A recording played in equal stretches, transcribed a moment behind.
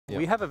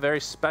We have a very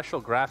special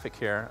graphic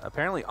here.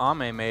 Apparently,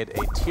 Ame made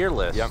a tier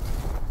list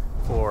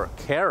for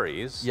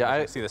carries. Yeah,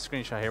 I see the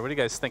screenshot here. What do you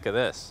guys think of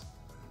this?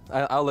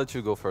 I'll let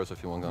you go first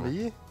if you want, Gunnar.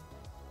 Me?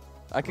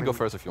 I can go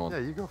first if you want. Yeah,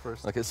 you go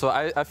first. Okay, so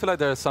I feel like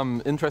there's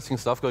some interesting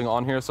stuff going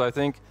on here. So I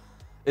think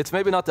it's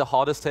maybe not the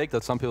hottest take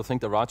that some people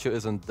think Dyrachyo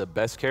isn't the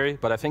best carry,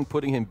 but I think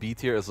putting him B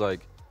tier is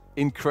like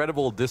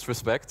incredible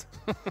disrespect.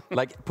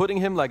 Like putting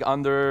him like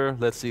under,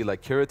 let's see,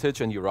 like Kiritich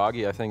and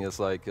Yuragi, I think is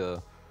like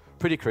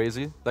pretty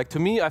crazy. Like to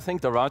me, I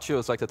think Dyrachyo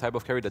is like the type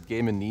of carry that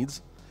Gaimin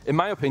needs. In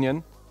my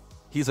opinion,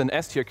 he's an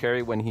S tier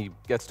carry when he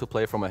gets to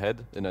play from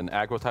ahead in an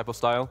aggro type of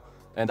style.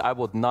 And I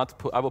would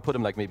put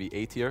him like maybe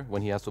A tier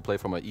when he has to play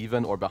from an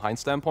even or behind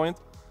standpoint.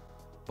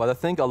 But I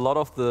think a lot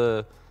of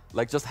the,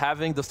 like just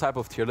having this type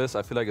of tier list,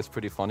 I feel like is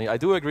pretty funny. I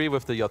do agree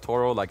with the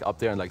Yatoro like up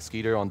there and like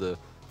Skeeter on the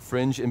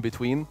fringe in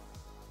between.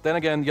 Then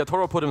again,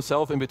 Yatoro put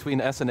himself in between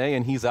S and A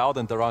and he's out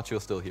and Dyrachyo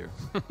is still here.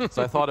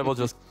 So I thought it was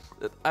just,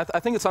 I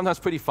think it's sometimes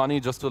pretty funny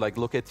just to like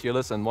look at tier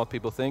lists and what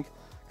people think.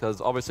 Because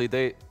obviously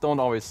they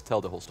don't always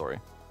tell the whole story.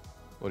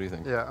 What do you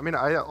think? Yeah, I mean,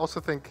 I also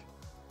think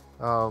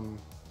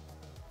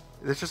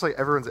it's just like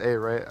everyone's A,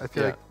 right? I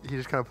feel like he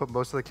just kind of put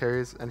most of the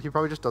carries, and he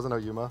probably just doesn't know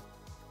Yuma,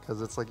 because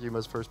it's like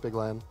Yuma's first big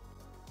LAN.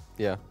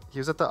 Yeah. He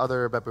was at the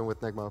other Bepin with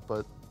Nigma,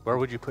 but Where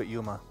would you put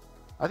Yuma?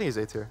 I think he's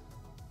A tier.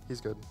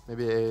 He's good.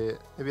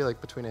 Maybe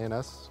like between A and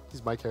S.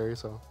 He's my carry,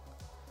 so.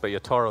 But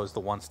Yatoro is the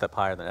one step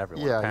higher than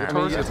everyone. Yeah,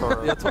 apparently. Yatoro's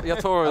Yatoro.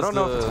 Yatoro is I don't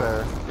know if it's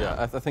fair. Yeah,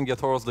 I think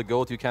Yatoro's the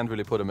GOAT. You can't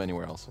really put him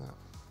anywhere else. Yeah.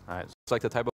 All right. It's like the type of